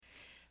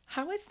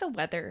How is the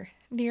weather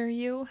near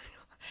you?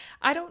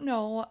 I don't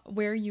know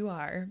where you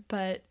are,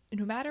 but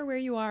no matter where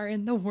you are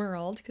in the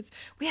world, because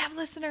we have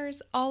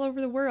listeners all over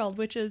the world,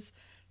 which is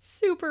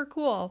super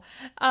cool.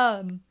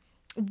 Um,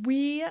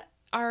 we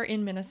are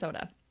in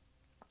Minnesota,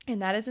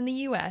 and that is in the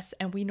US,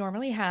 and we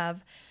normally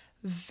have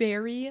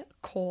very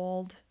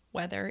cold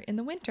weather in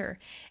the winter.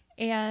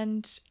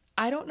 And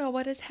I don't know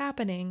what is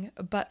happening,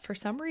 but for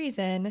some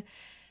reason,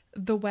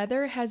 the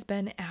weather has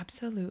been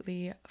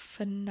absolutely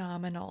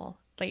phenomenal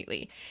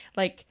lately.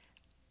 Like,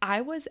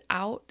 I was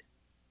out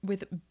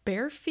with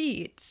bare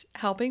feet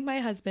helping my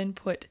husband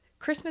put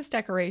Christmas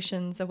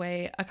decorations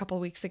away a couple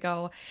weeks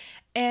ago,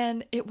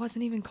 and it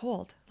wasn't even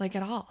cold, like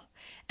at all.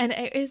 And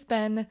it has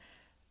been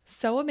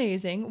so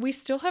amazing. We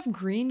still have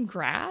green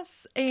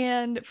grass,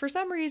 and for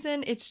some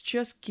reason, it's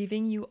just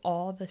giving you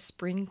all the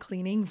spring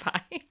cleaning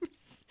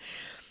vibes.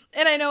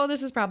 And I know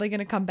this is probably going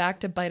to come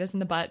back to bite us in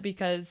the butt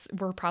because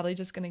we're probably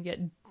just going to get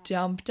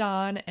dumped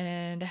on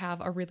and have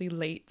a really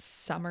late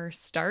summer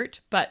start.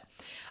 But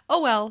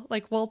oh well,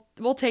 like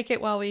we'll take it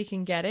while we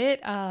can get it.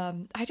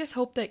 I just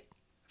hope that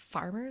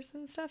farmers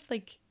and stuff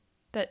like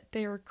that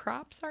their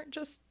crops aren't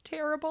just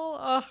terrible.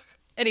 Ugh.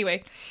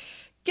 Anyway,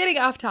 getting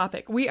off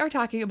topic, we are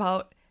talking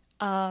about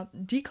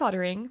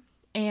decluttering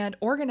and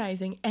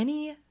organizing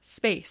any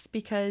space,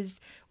 because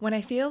when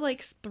I feel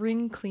like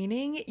spring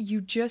cleaning,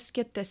 you just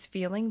get this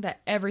feeling that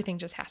everything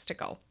just has to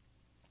go.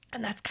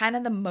 And that's kind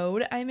of the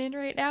mode I'm in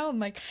right now. I'm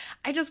like,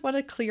 I just want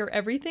to clear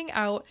everything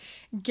out,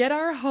 get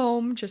our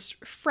home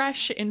just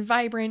fresh and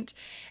vibrant.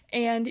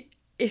 And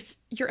if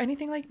you're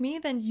anything like me,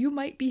 then you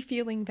might be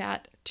feeling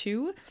that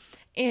too.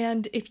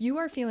 And if you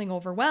are feeling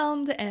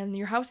overwhelmed and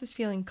your house is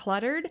feeling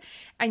cluttered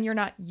and you're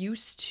not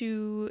used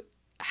to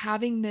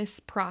having this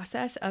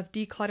process of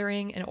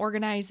decluttering and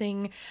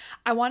organizing,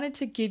 I wanted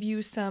to give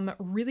you some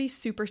really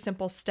super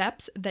simple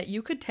steps that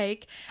you could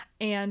take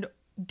and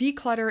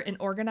declutter and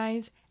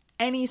organize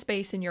any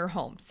space in your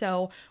home.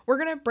 So we're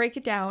going to break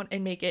it down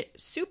and make it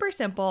super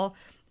simple,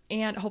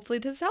 and hopefully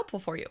this is helpful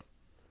for you.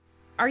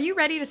 Are you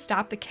ready to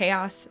stop the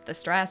chaos, the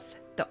stress,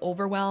 the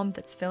overwhelm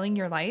that's filling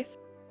your life?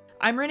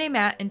 I'm Renee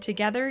Matt, and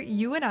together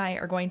you and I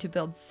are going to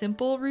build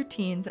simple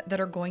routines that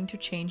are going to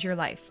change your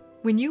life.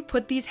 When you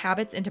put these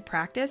habits into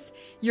practice,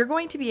 you're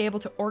going to be able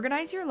to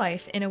organize your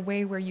life in a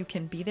way where you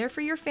can be there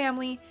for your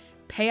family,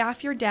 pay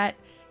off your debt,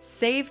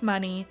 save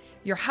money,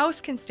 your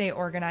house can stay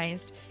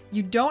organized,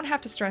 you don't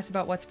have to stress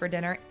about what's for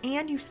dinner,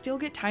 and you still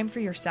get time for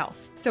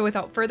yourself. So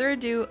without further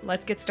ado,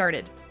 let's get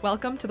started.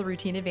 Welcome to the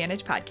Routine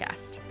Advantage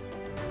podcast.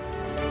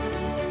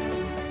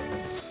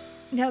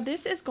 Now,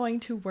 this is going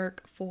to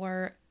work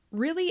for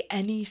really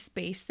any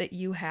space that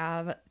you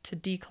have to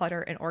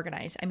declutter and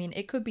organize. I mean,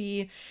 it could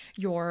be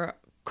your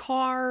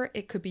car,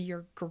 it could be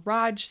your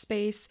garage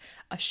space,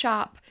 a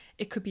shop,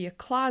 it could be a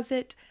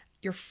closet,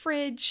 your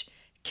fridge,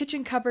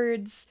 kitchen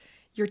cupboards,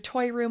 your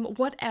toy room,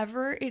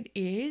 whatever it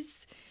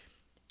is,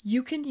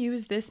 you can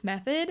use this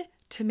method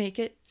to make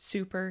it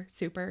super,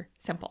 super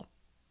simple.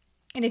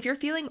 And if you're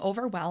feeling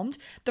overwhelmed,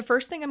 the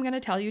first thing I'm going to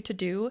tell you to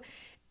do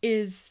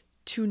is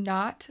to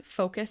not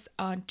focus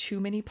on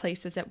too many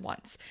places at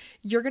once.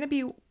 You're going to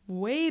be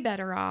way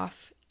better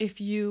off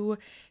if you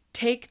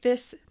take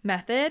this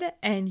method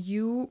and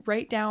you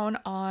write down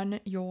on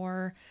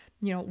your,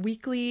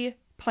 weekly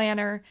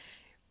planner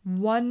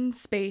one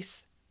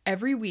space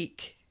every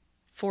week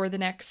for the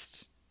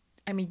next,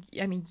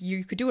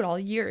 you could do it all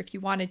year if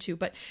you wanted to,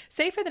 but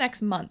say for the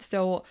next month.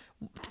 So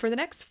for the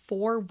next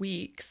 4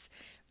 weeks,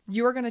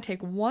 you are going to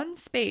take one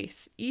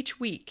space each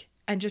week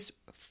and just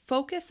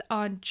focus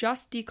on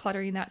just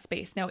decluttering that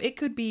space. Now, it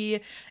could be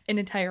an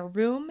entire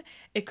room.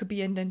 It could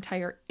be an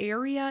entire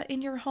area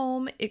in your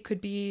home. It could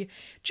be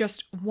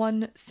just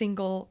one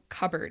single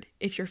cupboard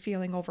if you're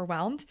feeling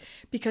overwhelmed,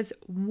 because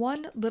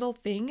one little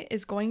thing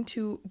is going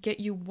to get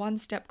you one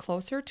step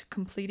closer to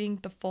completing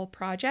the full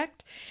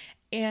project.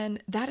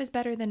 And that is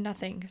better than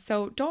nothing.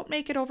 So don't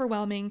make it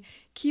overwhelming.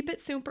 Keep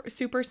it super,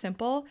 super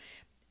simple.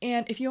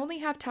 And if you only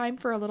have time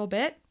for a little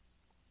bit,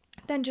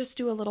 then just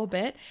do a little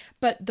bit.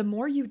 But the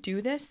more you do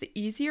this, the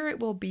easier it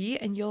will be,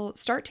 and you'll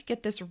start to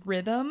get this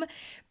rhythm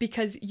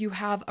because you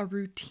have a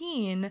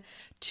routine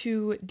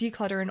to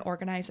declutter and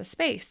organize a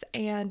space.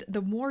 And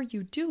the more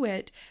you do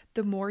it,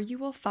 the more you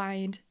will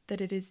find that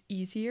it is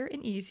easier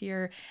and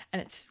easier,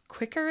 and it's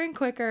quicker and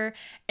quicker,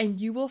 and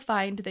you will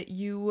find that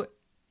you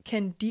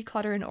can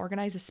declutter and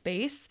organize a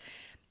space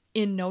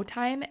in no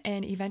time,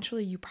 and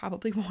eventually you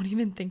probably won't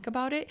even think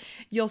about it.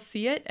 You'll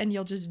see it and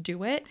you'll just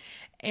do it,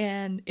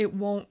 and it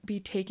won't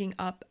be taking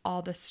up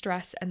all the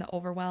stress and the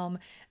overwhelm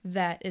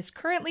that is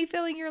currently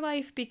filling your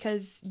life,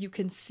 because you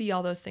can see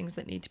all those things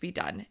that need to be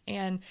done.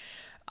 And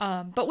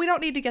but we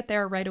don't need to get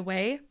there right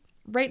away.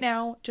 Right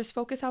now, just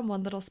focus on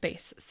one little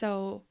space.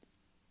 So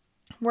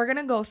we're going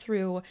to go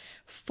through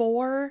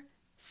 4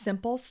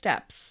 simple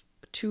steps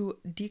to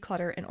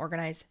declutter and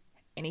organize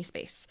any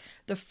space.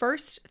 The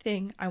first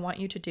thing I want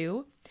you to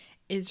do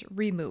is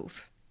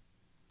remove.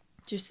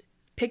 Just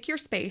pick your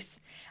space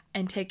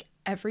and take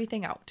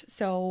everything out.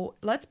 So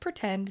let's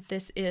pretend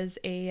this is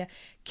a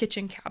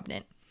kitchen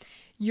cabinet.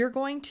 you're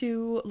going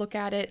to look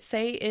at it,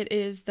 say it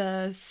is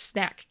the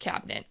snack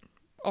cabinet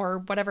or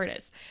whatever it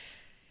is.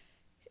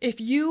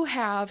 If you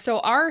have,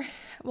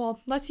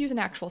 let's use an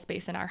actual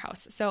space in our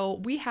house.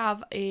 So we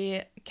have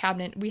a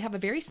cabinet, we have a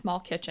very small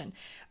kitchen,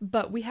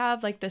 but we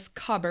have like this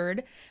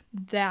cupboard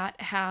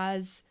that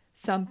has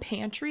some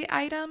pantry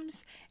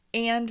items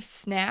and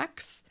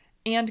snacks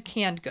and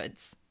canned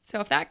goods. So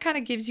if that kind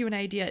of gives you an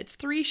idea, it's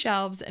 3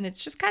 shelves and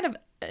it's just kind of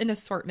an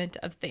assortment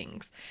of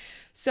things.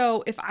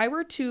 So if I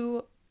were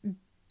to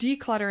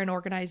declutter and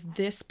organize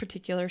this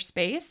particular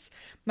space,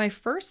 my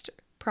first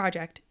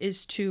project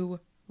is to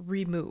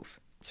remove.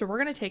 So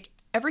we're going to take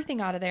everything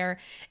out of there.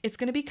 It's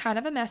going to be kind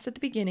of a mess at the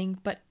beginning,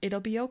 but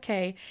it'll be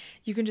okay.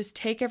 You can just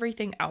take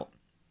everything out.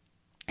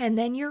 And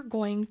then you're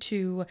going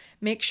to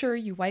make sure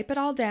you wipe it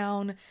all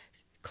down,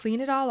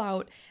 clean it all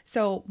out.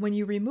 So when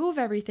you remove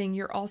everything,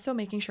 you're also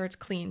making sure it's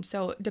clean.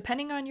 So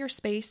depending on your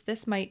space,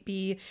 this might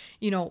be,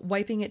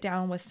 wiping it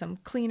down with some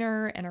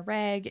cleaner and a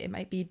rag. It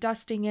might be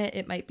dusting it.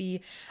 It might be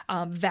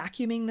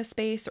vacuuming the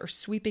space or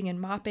sweeping and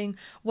mopping.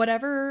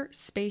 Whatever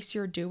space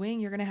you're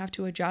doing, you're going to have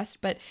to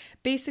adjust. But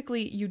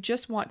basically, you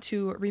just want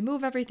to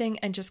remove everything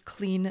and just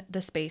clean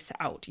the space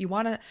out. You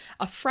want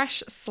a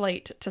fresh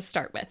slate to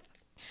start with.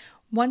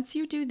 Once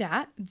you do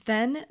that,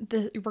 then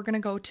we're going to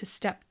go to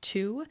step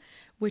 2,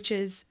 which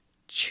is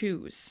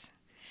choose.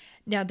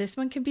 Now, this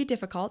one can be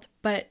difficult,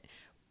 but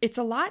it's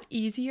a lot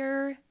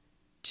easier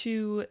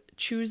to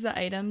choose the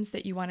items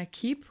that you want to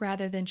keep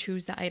rather than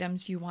choose the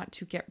items you want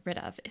to get rid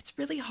of. It's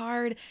really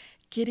hard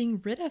getting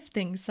rid of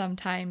things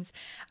sometimes.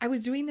 I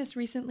was doing this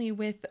recently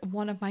with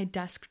one of my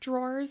desk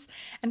drawers,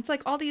 and it's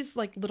like all these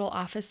like little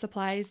office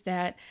supplies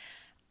that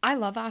I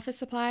love office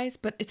supplies,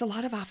 but it's a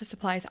lot of office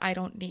supplies I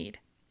don't need.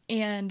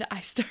 And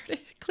I started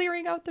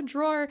clearing out the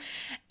drawer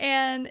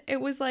and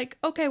it was like,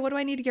 okay, what do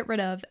I need to get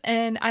rid of?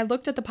 And I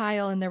looked at the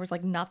pile and there was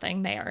like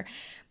nothing there.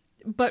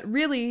 But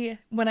really,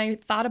 when I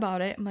thought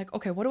about it, I'm like,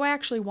 okay, what do I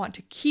actually want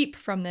to keep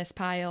from this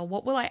pile?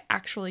 What will I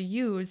actually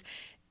use?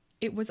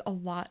 It was a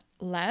lot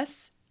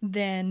less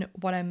than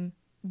what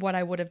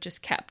I would have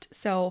just kept.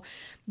 So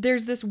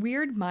there's this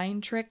weird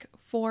mind trick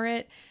for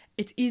it.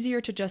 It's easier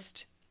to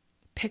just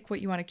pick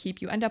what you want to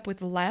keep. You end up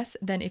with less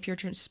than if you're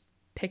just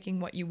picking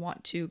what you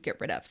want to get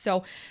rid of.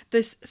 So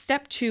this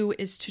step 2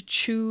 is to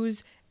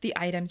choose the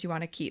items you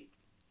want to keep.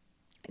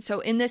 So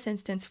in this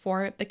instance,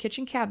 for the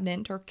kitchen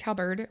cabinet or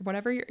cupboard,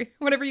 whatever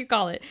you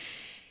call it,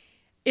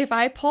 if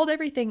I pulled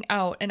everything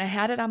out and I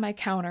had it on my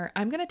counter,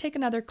 I'm going to take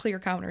another clear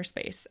counter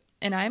space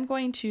and I'm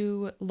going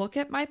to look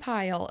at my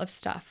pile of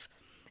stuff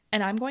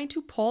and I'm going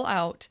to pull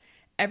out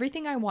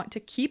everything I want to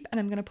keep and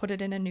I'm going to put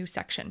it in a new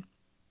section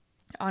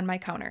on my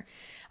counter.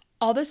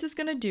 All this is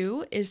going to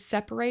do is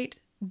separate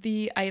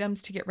the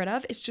items to get rid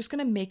of. It's just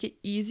going to make it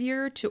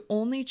easier to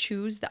only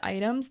choose the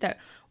items that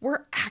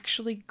we're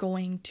actually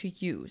going to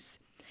use.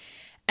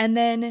 And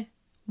then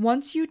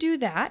once you do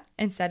that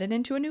and set it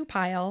into a new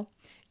pile,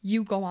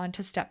 you go on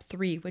to step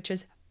 3, which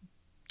is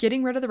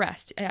getting rid of the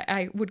rest.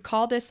 I would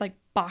call this like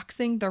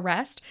boxing the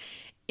rest.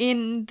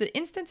 In the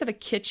instance of a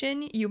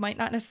kitchen, you might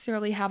not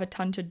necessarily have a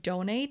ton to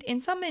donate. In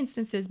some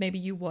instances, maybe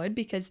you would,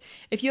 because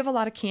if you have a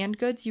lot of canned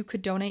goods, you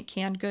could donate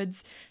canned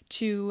goods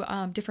to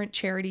different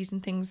charities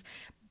and things.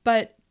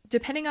 But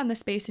depending on the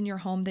space in your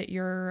home that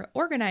you're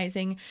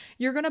organizing,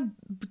 you're going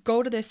to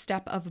go to this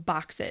step of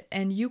box it.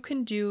 And you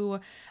can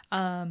do,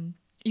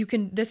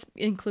 this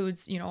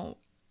includes,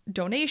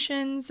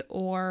 donations,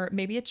 or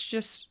maybe it's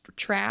just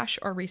trash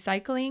or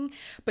recycling,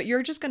 but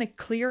you're just going to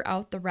clear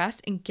out the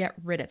rest and get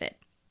rid of it.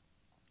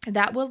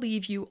 That will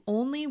leave you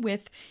only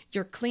with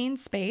your clean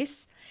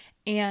space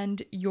and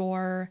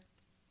your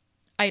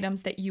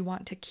items that you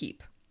want to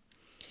keep.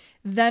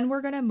 Then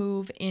we're going to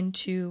move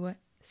into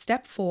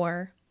step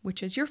 4,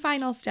 which is your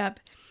final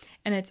step,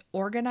 and it's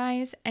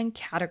organize and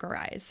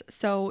categorize.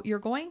 So you're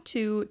going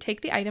to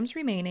take the items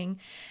remaining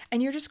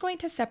and you're just going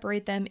to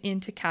separate them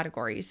into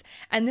categories.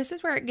 And this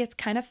is where it gets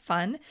kind of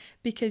fun,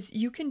 because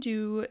you can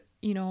do,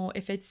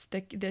 if it's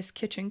this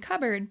kitchen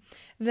cupboard,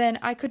 then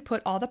I could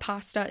put all the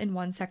pasta in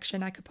one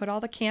section. I could put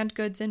all the canned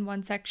goods in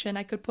one section.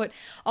 I could put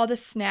all the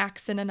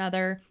snacks in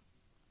another.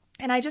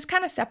 And I just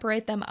kind of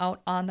separate them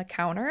out on the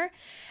counter,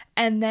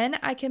 and then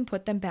I can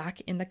put them back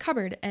in the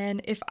cupboard.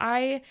 And if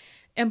I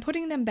am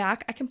putting them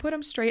back, I can put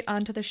them straight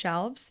onto the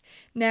shelves.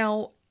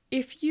 Now,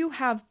 if you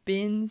have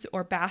bins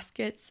or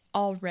baskets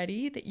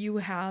already that you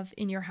have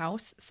in your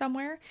house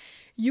somewhere,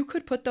 you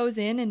could put those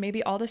in, and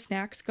maybe all the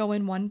snacks go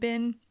in one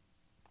bin.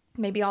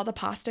 Maybe all the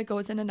pasta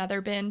goes in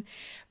another bin.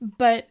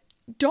 But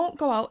don't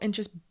go out and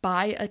just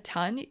buy a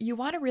ton. You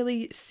want to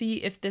really see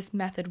if this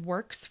method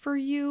works for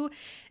you,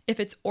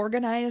 if it's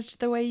organized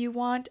the way you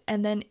want.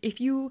 And then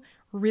if you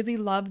really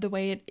love the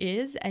way it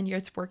is and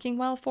it's working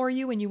well for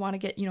you and you want to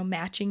get,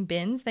 matching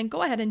bins, then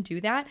go ahead and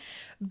do that.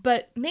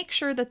 But make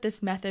sure that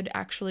this method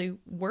actually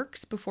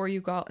works before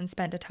you go out and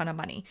spend a ton of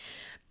money.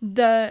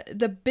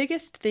 The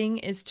biggest thing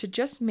is to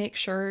just make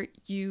sure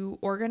you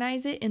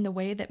organize it in the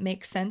way that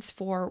makes sense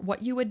for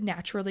what you would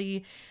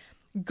naturally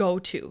go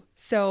to.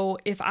 So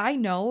if I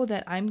know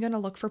that I'm going to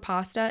look for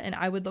pasta and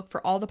I would look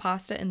for all the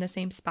pasta in the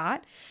same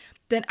spot,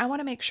 then I want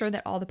to make sure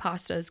that all the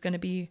pasta is going to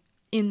be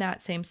in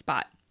that same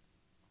spot.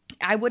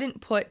 I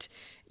wouldn't put,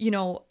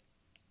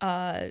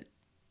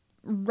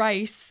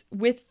 rice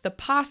with the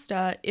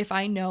pasta if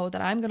I know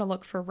that I'm going to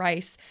look for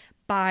rice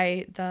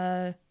by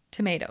the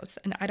tomatoes.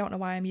 And I don't know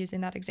why I'm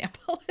using that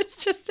example. It's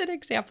just an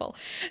example.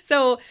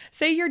 So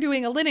say you're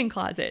doing a linen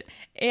closet,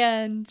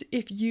 and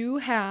if you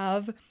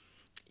have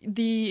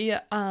the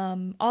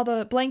all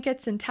the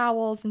blankets and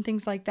towels and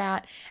things like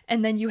that,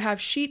 and then you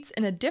have sheets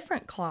in a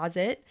different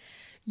closet,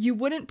 you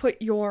wouldn't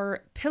put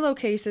your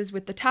pillowcases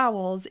with the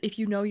towels if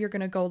you know you're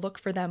going to go look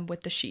for them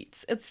with the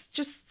sheets. It's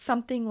just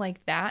something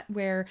like that,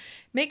 where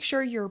make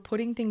sure you're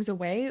putting things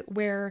away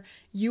where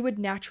you would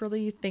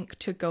naturally think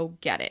to go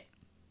get it.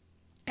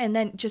 And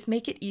then just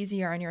make it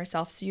easier on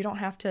yourself so you don't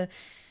have to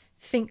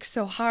think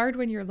so hard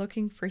when you're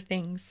looking for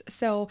things.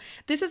 So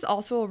this is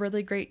also a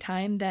really great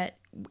time that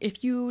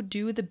if you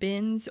do the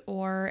bins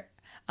or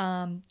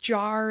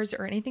jars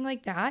or anything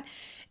like that,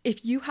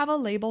 if you have a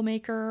label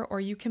maker, or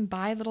you can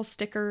buy little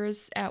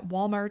stickers at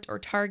Walmart or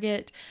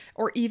Target,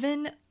 or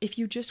even if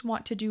you just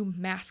want to do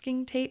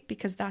masking tape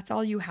because that's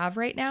all you have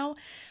right now,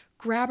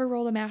 grab a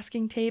roll of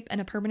masking tape and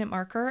a permanent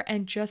marker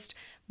and just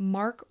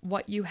mark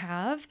what you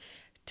have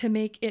to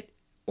make it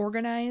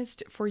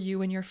organized for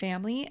you and your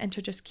family and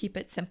to just keep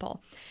it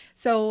simple.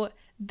 So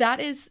that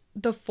is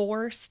the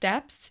 4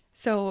 steps.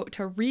 So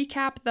to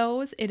recap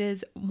those, it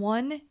is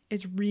 1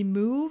 is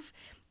remove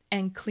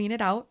and clean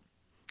it out.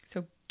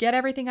 So get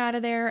everything out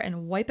of there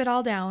and wipe it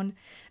all down.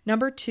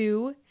 Number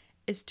 2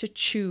 is to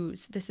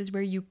choose. This is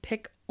where you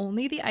pick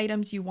only the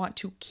items you want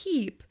to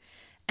keep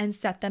and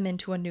set them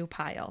into a new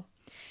pile.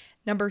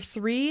 Number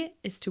 3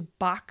 is to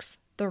box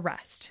the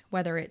rest,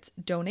 whether it's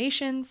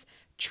donations,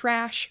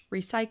 trash,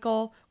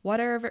 recycle,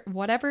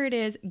 whatever it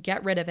is,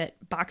 get rid of it,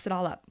 box it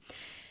all up.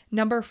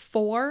 Number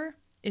 4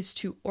 is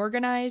to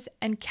organize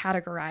and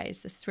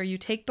categorize. This is where you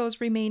take those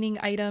remaining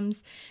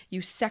items,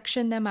 you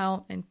section them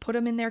out and put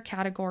them in their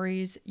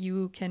categories.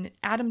 You can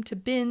add them to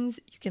bins,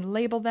 you can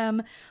label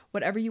them,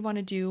 whatever you want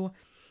to do,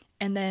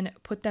 and then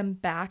put them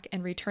back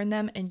and return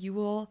them, and you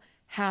will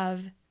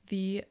have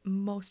the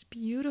most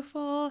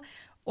beautiful,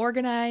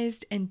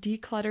 organized, and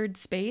decluttered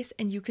space.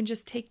 And you can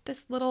just take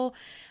this little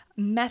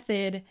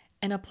method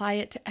and apply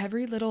it to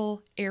every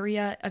little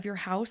area of your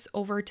house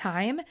over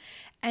time,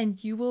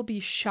 and you will be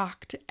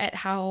shocked at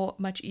how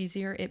much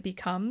easier it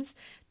becomes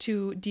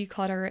to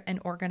declutter and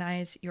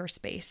organize your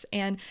space.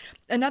 And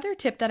another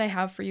tip that I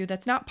have for you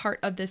that's not part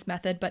of this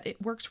method, but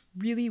it works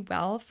really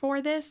well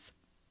for this,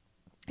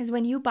 is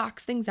when you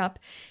box things up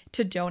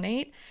to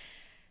donate,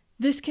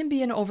 this can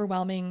be an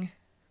overwhelming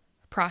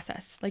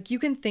process. Like, you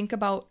can think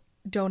about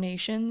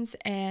donations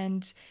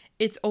and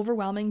it's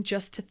overwhelming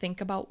just to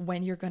think about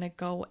when you're going to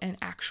go and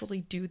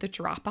actually do the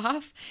drop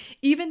off,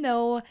 even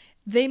though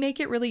they make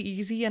it really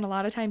easy. And a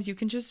lot of times you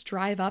can just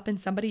drive up and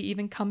somebody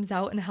even comes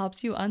out and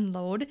helps you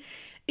unload.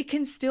 It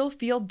can still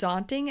feel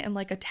daunting and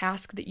like a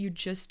task that you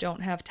just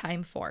don't have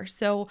time for.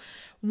 So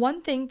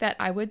one thing that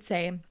I would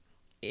say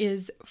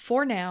is,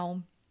 for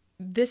now,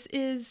 this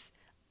is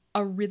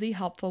a really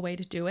helpful way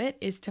to do it,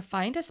 is to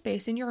find a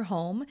space in your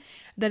home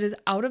that is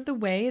out of the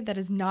way, that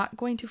is not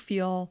going to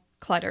feel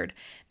cluttered.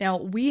 Now,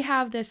 we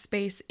have this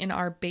space in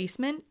our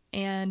basement,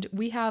 and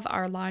we have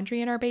our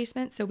laundry in our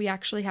basement, so we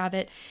actually have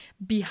it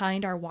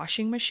behind our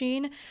washing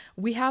machine.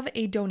 We have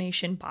a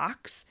donation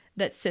box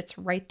that sits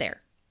right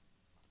there.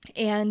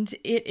 And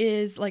it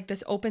is like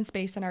this open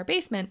space in our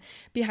basement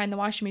behind the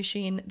washing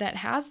machine that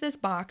has this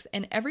box,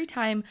 and every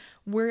time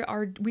we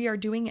are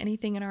doing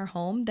anything in our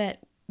home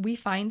that we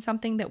find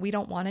something that we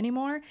don't want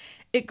anymore,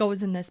 it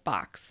goes in this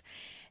box.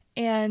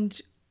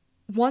 And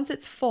once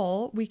it's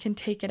full, we can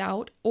take it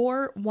out,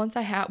 or once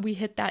we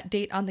hit that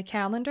date on the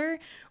calendar,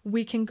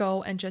 we can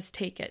go and just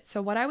take it. So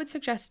what I would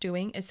suggest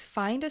doing is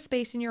find a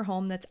space in your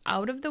home that's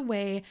out of the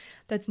way,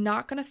 that's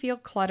not going to feel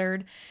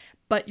cluttered,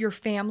 but your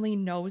family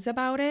knows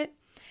about it,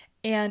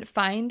 and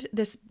find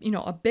this,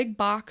 a big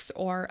box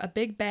or a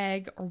big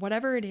bag or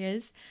whatever it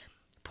is.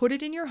 Put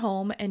it in your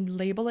home and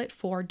label it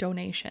for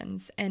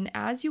donations. And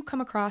as you come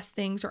across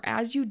things, or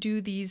as you do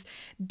these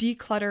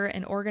declutter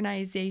and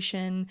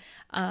organization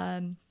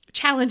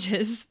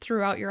challenges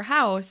throughout your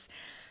house,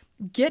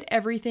 get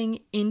everything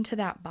into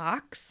that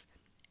box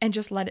and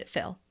just let it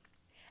fill.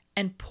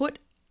 And put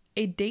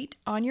a date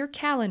on your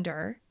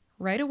calendar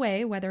right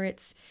away, whether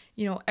it's,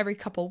 every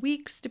couple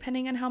weeks,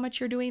 depending on how much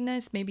you're doing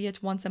this. Maybe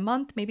it's once a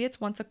month, maybe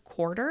it's once a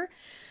quarter.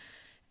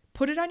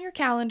 Put it on your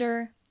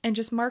calendar and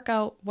just mark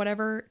out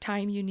whatever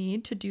time you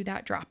need to do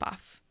that drop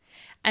off.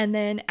 And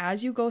then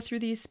as you go through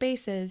these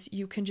spaces,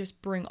 you can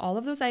just bring all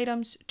of those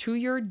items to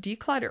your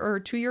declutter or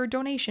to your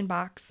donation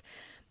box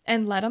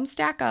and let them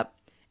stack up,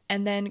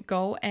 and then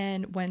go,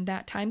 and when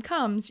that time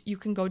comes, you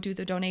can go do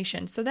the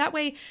donation. So that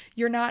way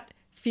you're not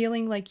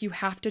feeling like you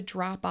have to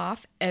drop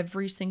off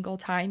every single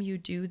time you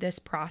do this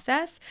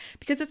process,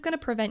 because it's going to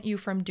prevent you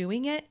from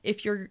doing it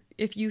if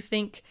you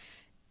think,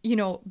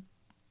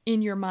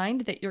 in your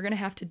mind that you're going to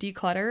have to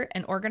declutter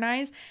and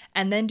organize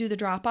and then do the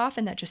drop off,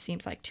 and that just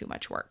seems like too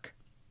much work.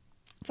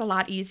 It's a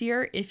lot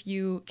easier if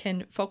you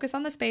can focus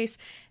on the space,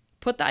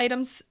 put the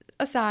items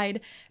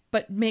aside,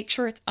 but make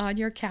sure it's on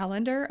your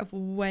calendar of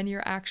when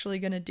you're actually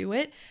going to do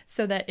it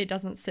so that it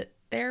doesn't sit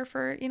there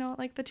for,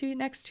 like the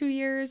next 2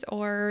 years,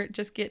 or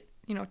just get,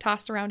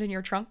 tossed around in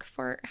your trunk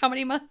for how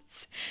many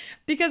months,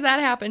 because that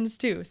happens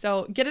too.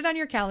 So get it on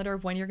your calendar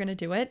of when you're going to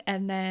do it.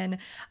 And then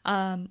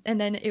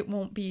it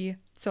won't be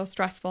so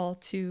stressful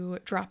to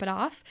drop it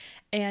off,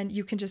 and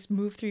you can just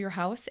move through your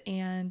house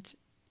and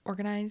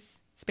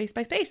organize space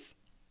by space.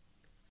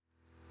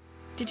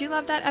 Did you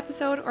love that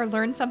episode or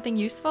learn something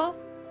useful?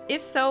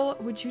 If so,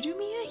 would you do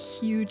me a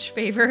huge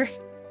favor?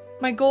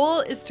 My goal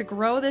is to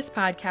grow this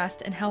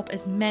podcast and help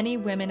as many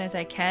women as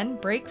I can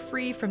break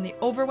free from the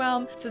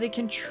overwhelm so they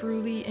can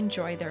truly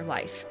enjoy their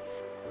life.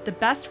 The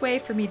best way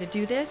for me to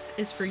do this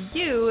is for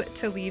you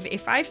to leave a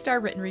 5-star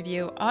written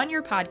review on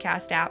your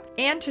podcast app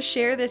and to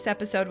share this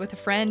episode with a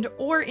friend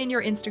or in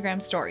your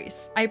Instagram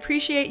stories. I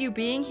appreciate you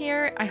being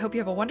here. I hope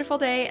you have a wonderful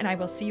day, and I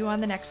will see you on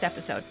the next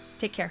episode.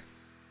 Take care.